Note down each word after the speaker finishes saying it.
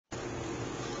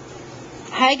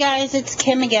Hi guys, it's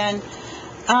Kim again.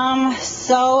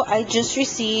 So I just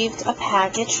received a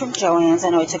package from Joann's. I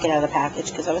know I took it out of the package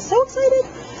because I was so excited.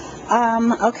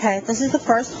 Okay, this is the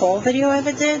first haul video I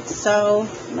ever did, so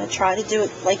I'm going to try to do it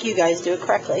like you guys do it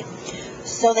correctly.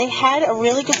 So they had a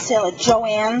really good sale at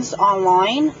Joann's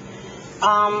online.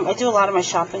 I do a lot of my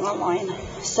shopping online.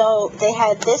 So they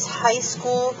had this high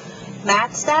school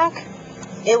mat stack.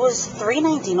 It was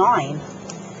 $3.99,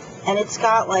 and it's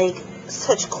got like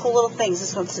such cool little things.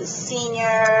 This one says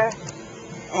senior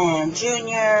and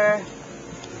junior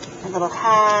and little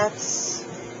hats,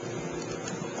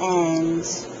 and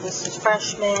this is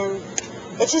freshman.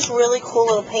 It's just really cool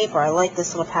little paper. I like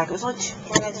this little pack. It was only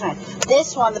 $3.99.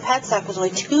 This one, the pet stack, was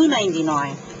only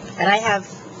 $2.99, and I have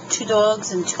 2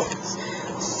 dogs and toys.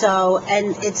 So,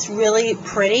 and it's really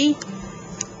pretty,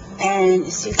 and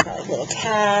you see it's got like little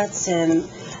cats, and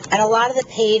a lot of the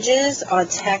pages are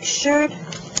textured.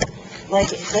 Like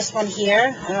this one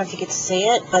here, I don't know if you can see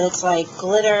it, but it's like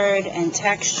glittered and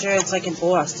textured. It's like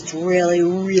embossed. It's really,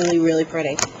 really, really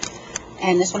pretty.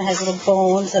 And this one has little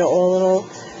bones that are all little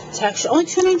texture. Only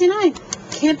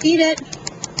 $2.99. Can't beat it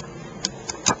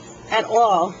at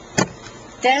all.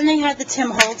 Then they had the Tim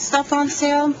Holtz stuff on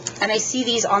sale, and I see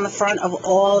these on the front of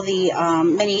all the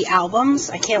mini albums.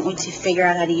 I can't wait to figure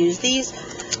out how to use these,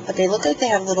 but they look like they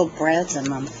have little brads in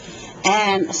them.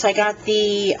 And so I got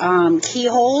the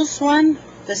keyholes one.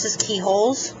 This is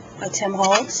Keyholes by Tim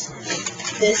Holtz.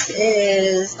 This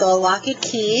is the Locket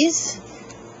Keys.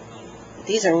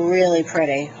 These are really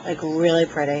pretty, like really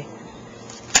pretty.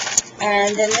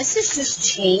 And then this is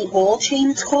just ball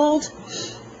chain, it's called.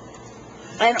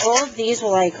 And all of these were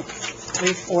like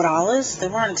 $3-4. They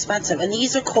weren't expensive. And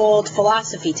these are called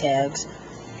philosophy tags.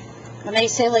 And they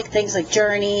say like things like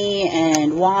journey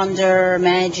and wander,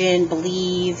 imagine,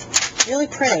 believe. Really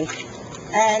pretty.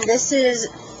 And this is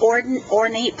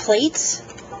ornate plates.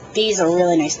 These are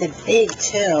really nice. They're big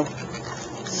too.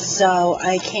 So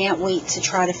I can't wait to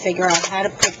try to figure out how to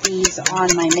put these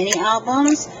on my mini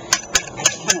albums. I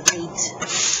can't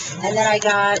wait. And then I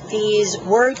got these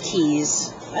word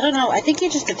keys. I don't know. I think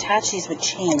you just attach these with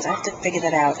chains. I have to figure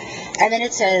that out. And then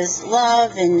it says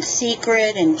love and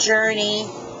secret and journey.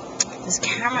 This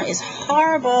camera is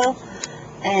horrible.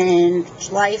 And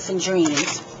life and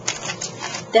dreams.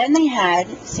 Then they had,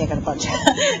 see I got a bunch.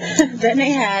 Then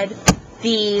they had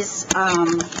these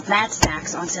mat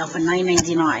stacks on sale for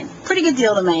 $9.99. Pretty good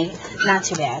deal to me. Not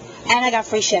too bad. And I got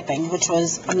free shipping, which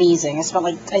was amazing. I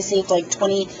saved like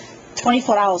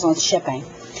 $24 on shipping.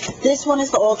 This one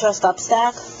is the all dressed up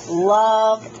stack.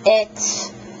 Love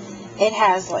it. It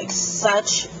has like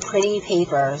such pretty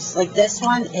papers. Like this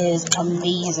one is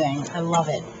amazing. I love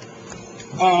it.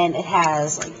 And it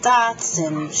has like dots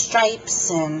and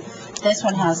stripes, and this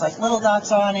one has like little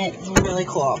dots on it. It's really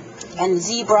cool. And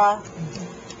zebra.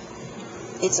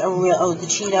 It's a real, the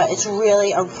cheetah. It's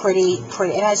really a pretty.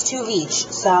 It has 2 of each,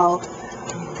 so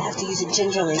I have to use it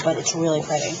gingerly, but it's really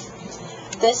pretty.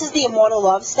 This is the Immortal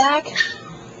Love stack.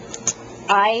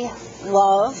 I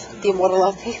love the Immortal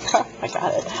Love paper. I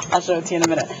got it. I'll show it to you in a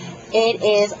minute. It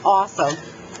is awesome.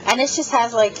 And this just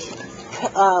has like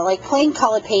plain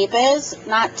colored papers.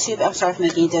 Not too, I'm sorry for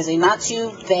making you dizzy. Not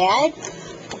too bad.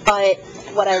 But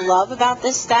what I love about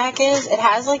this stack is it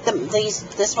has like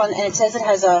this one, and it says it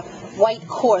has a white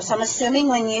core. So I'm assuming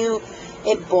when you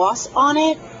emboss on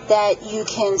it that you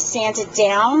can sand it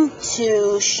down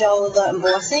to show the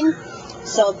embossing.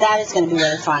 So that is going to be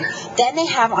really fun. Then they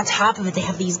have, on top of it, they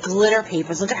have these glitter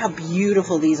papers. Look at how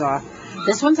beautiful these are.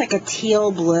 This one's like a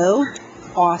teal blue.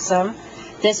 Awesome.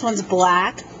 This one's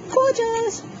black.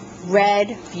 Gorgeous.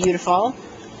 Red. Beautiful.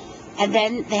 And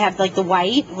then they have like the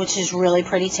white, which is really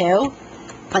pretty too.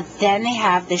 But then they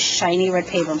have this shiny red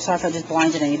paper. I'm sorry if I just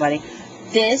blinded anybody.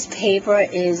 This paper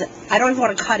is, I don't even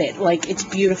want to cut it. Like, it's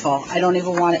beautiful. I don't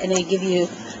even want it. And they give you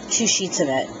 2 sheets of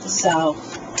it. So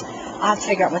I'll have to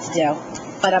figure out what to do.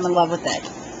 But I'm in love with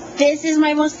it. This is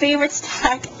my most favorite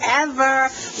stack ever.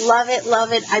 Love it,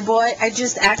 love it. I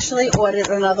just actually ordered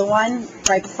another one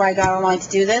right before I got online to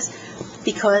do this,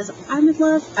 because I'm in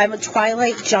love. I'm a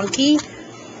Twilight junkie.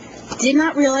 Did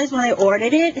not realize when I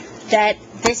ordered it that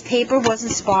this paper was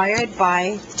inspired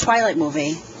by the Twilight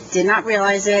movie. Did not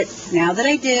realize it. Now that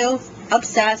I do,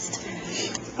 obsessed.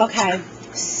 Okay,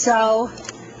 so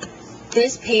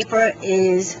this paper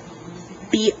is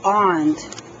beyond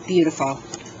beautiful.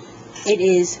 It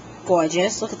is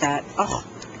gorgeous. Look at that. Oh,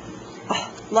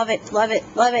 love it, love it,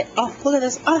 love it. Oh, look at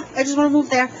this. Oh, I just want to move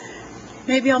there.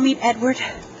 Maybe I'll meet Edward.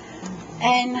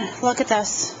 And look at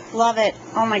this. Love it.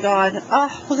 Oh my God.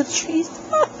 Oh, look at the trees.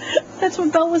 Oh, that's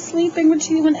when Belle was sleeping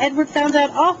when Edward found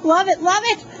out. Oh, love it, love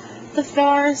it. The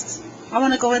forest. I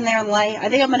want to go in there and lay. I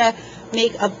think I'm going to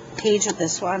make a page with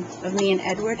this one of me and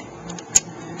Edward.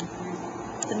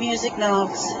 The music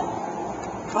notes.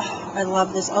 Oh, I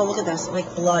love this. Oh, look at this.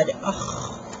 Like blood.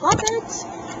 Oh, love it.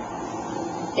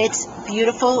 It's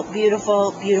beautiful,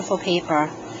 beautiful, beautiful paper.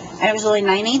 And it was only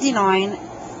 $9.99.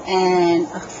 And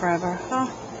forever. Oh,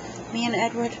 me and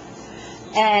Edward.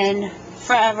 And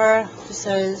forever. It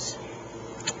says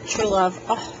true love.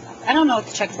 Oh, I don't know what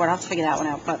the checkerboard. I'll have to figure that one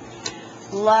out. But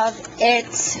love it.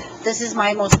 This is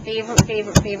my most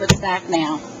favorite stack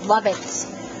now. Love it.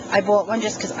 I bought one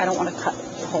just because I don't want to cut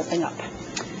the whole thing up.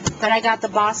 Then I got the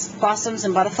Blossoms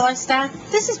and Butterfly stack.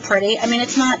 This is pretty. I mean,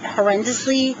 it's not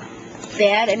horrendously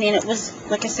bad. I mean, it was,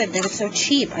 like I said, they were so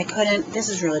cheap. I couldn't, this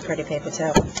is really pretty paper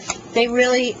too.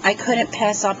 I couldn't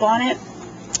pass up on it.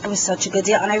 It was such a good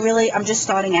deal. And I'm just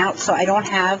starting out, so I don't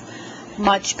have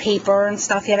much paper and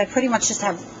stuff yet. I pretty much just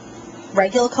have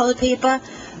regular colored paper.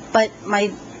 But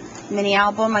my mini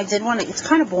album, I did one, it's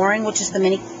kind of boring, which is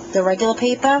the regular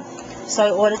paper. So I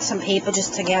ordered some paper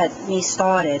just to get me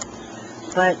started.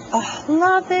 But, oh,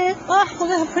 love it. Oh, look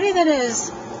at how pretty that is.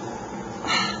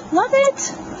 Love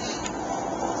it.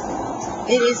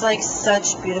 It is like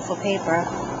such beautiful paper.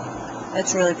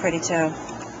 It's really pretty too.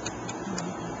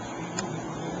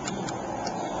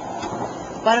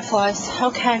 Butterflies.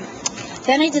 Okay.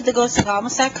 Then I did the Ghost of Alma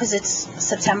set because it's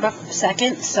September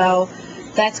 2nd. So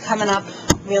that's coming up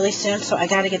really soon. So I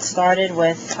got to get started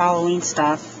with Halloween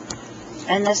stuff.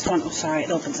 And this one, oh, sorry,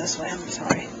 it opens this way. I'm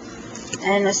sorry.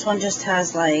 And this one just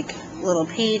has like little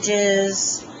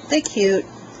pages. They're cute.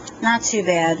 Not too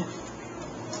bad.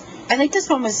 I think this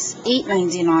one was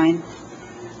 $8.99.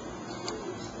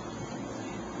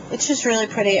 It's just really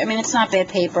pretty. I mean, it's not bad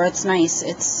paper. It's nice.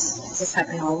 It's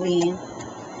happy Halloween.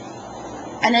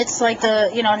 And it's like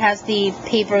it has the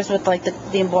papers with like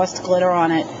the embossed glitter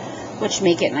on it, which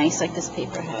make it nice, like this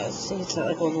paper has. See, it's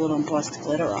like a little embossed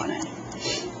glitter on it.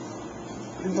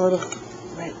 And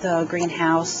the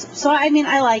greenhouse. So, I mean,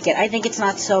 I like it. I think it's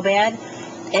not so bad.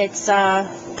 It's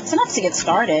enough to get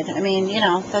started. I mean,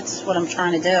 that's what I'm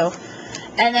trying to do.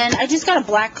 And then I just got a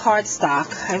black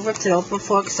cardstock. I ripped it open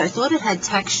before because I thought it had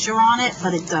texture on it,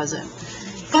 but it doesn't.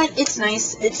 But it's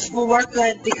nice. It will work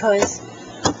good because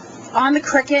on the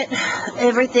Cricut,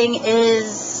 everything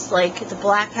is, like, the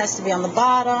black has to be on the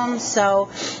bottom. So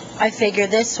I figure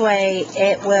this way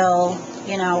it will,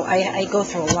 I go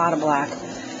through a lot of black.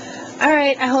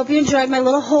 Alright, I hope you enjoyed my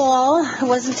little haul. It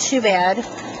wasn't too bad.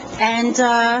 And,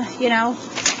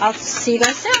 I'll see you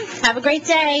guys soon. Have a great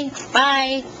day.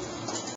 Bye.